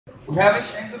We have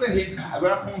his hands over here. I'm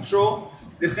gonna control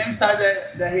the same side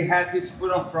that he has his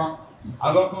foot on front.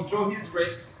 I'm gonna control his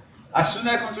wrist. As soon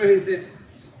as I control his wrist,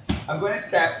 I'm gonna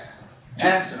step.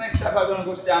 And as soon as I step, I'm gonna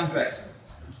go to the arm drag.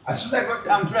 As soon as I go to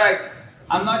the arm drag,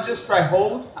 I'm not just try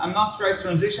hold, I'm not try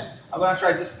transition, I'm gonna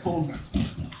try just pull him.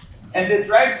 And the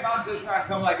drag is not just gonna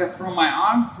come like from my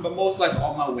arm, but most like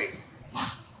all my weight.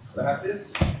 So I have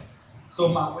this. So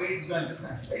my weight is gonna just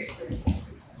stay.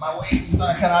 My weight is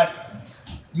gonna kind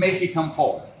of make it come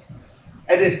forward.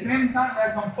 At the same time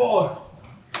that I come forward,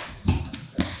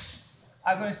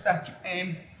 I'm gonna start to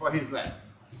aim for his leg.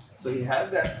 So he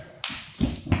has that.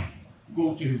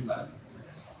 Go to his leg.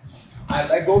 I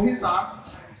let go his arm.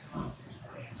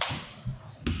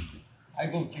 I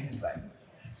go to his leg.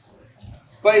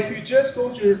 But if you just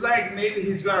go to his leg, maybe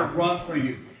he's gonna run for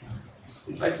you.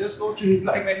 If I just go to his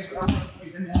leg, maybe he's gonna run for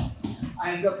you. And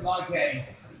I end up not getting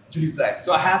to his leg.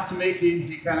 So I have to make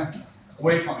he kind of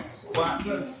away from me. So what I'm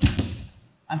doing,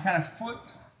 I'm kind of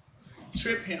foot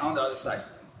tripping on the other side.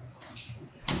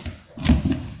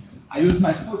 I use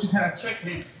my foot to kind of trip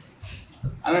him.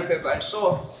 I don't know if everybody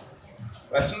saw,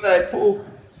 but as soon as I pull,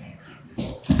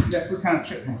 that foot kind of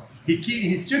trip him.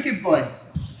 He still keep going.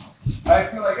 I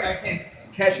feel like I can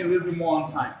catch a little bit more on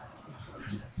time.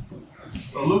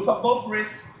 So look for both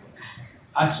wrists.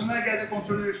 As soon as I get the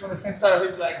controller from the same side of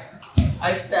his leg,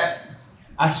 I step.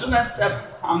 As soon as I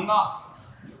step, I'm not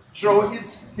throwing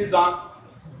his arm.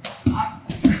 I'm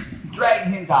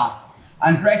dragging him down.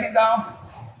 I'm dragging down,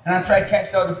 and I try to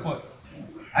catch the other foot.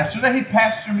 As soon as he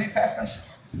passes through me,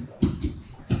 pass,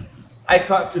 I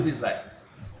cut to his leg.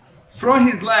 From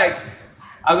his leg,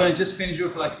 I'm gonna just finish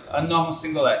with like a normal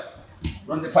single leg.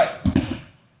 Run the pipe.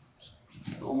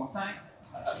 One more time.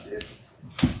 I have this.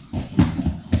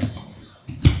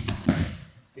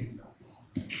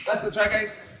 Let's go try,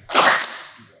 guys.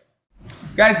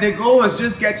 Guys, the goal is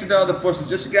just get to the other person,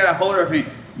 just to get a hold of him.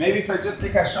 Maybe if I just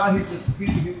take a shot, he'll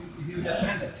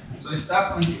defend it. So I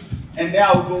start from here, and then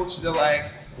I'll go to the leg.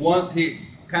 Once he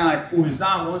kind of like pull his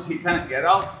arm, once he kind of get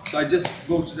out, so I just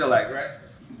go to the leg, right?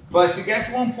 But if you get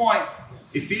to one point,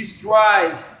 if he's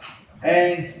dry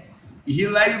and he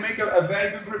let you make a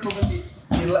very good grip over here,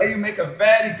 he let you make a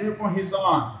very grip on his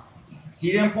arm,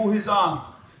 he didn't pull his arm,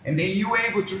 and then you were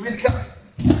able to really kind of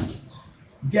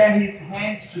get his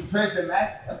hands to press the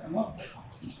mat, step him up.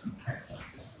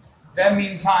 That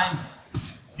meantime,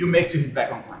 you make to his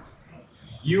back on time.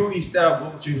 You, instead of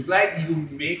going to his leg, you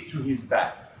make to his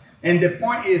back. And the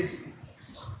point is,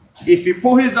 if you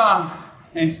pull his arm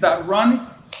and start running,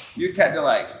 you catch the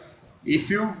leg. If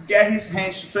you get his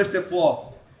hands to touch the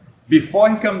floor, before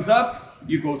he comes up,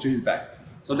 you go to his back.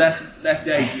 So that's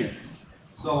the idea.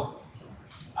 So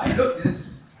I do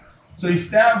this. So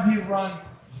instead of he run,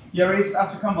 he already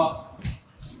starts to come up.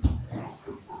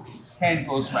 Hand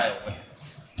goes right away.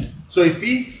 So if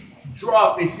he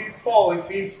drop, if he fall, if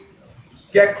he's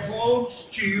get close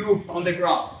to you on the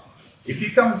ground, if he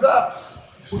comes up,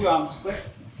 pull your arms quick.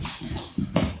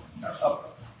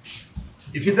 Up.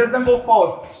 If he doesn't go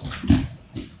forward,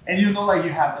 and you know like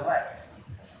you have the leg.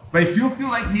 But if you feel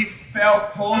like he fell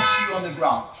close to you on the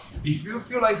ground, if you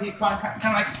feel like he kind of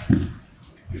like,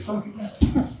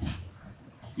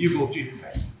 you go to his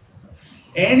leg.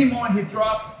 Any moment he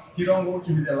drop, you don't go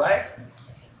to the leg.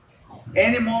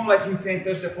 Any moment like he's saying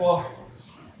touch the floor,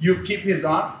 you keep his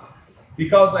arm.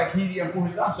 Because like he didn't pull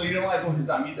his arm, so you don't let go of his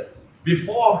arm either.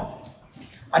 Before,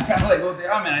 I kind of let go of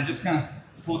the arm and I just kind of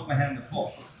post my hand on the floor.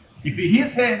 If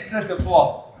his hand touches the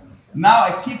floor, now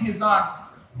I keep his arm,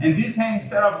 and this hand,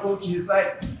 instead of go to his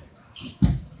leg,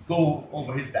 go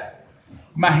over his back.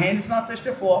 My hand is not touch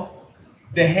the floor.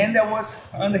 The hand that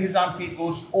was under his armpit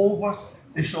goes over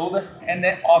the shoulder, and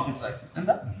then obviously stand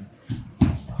up.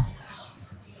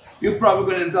 You're probably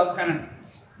going to end up kind of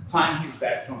climb his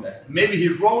back from there. Maybe he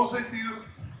rolls with you,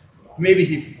 maybe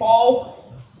he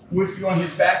falls with you on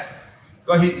his back,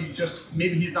 or he just,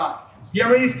 maybe he's not. He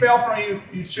already fell from you,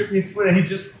 you trip his foot and he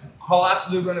just collapsed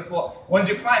a little bit on the floor. Once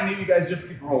you climb, maybe you guys just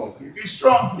keep rolling. If he's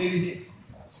strong, maybe he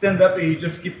stand up and you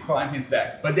just keep climbing his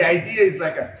back. But the idea is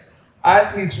like,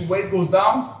 as his weight goes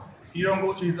down, you don't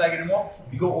go to his leg anymore,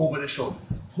 you go over the shoulder.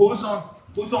 Who's on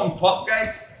top,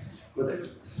 guys?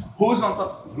 Who's on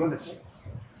top?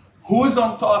 Who's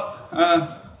on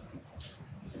top?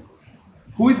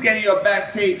 Who's getting your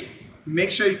back take?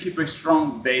 Make sure you keep a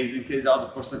strong base in case the other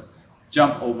person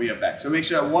jump over your back. So make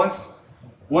sure once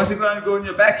you're going to go on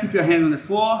your back, keep your hand on the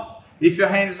floor. If your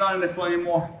hand is not on the floor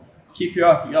anymore, keep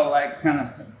your leg kind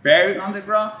of buried on the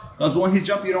ground. Because when he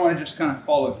jumps, you don't want to just kind of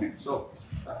follow him. So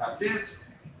I have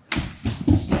this.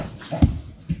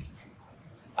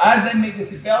 As I make the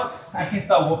seatbelt, I can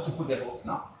start working to put the bolts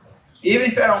now.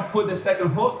 Even if I don't put the second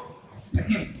hook, I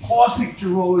can force him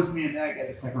to roll with me and then I get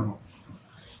the second hook.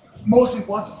 Most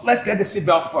important, let's get the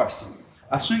seatbelt first.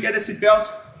 As soon as you get the seatbelt,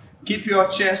 keep your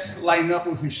chest lined up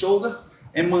with your shoulder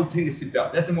and maintain the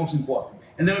seatbelt. That's the most important.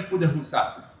 And then we put the hooks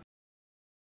after.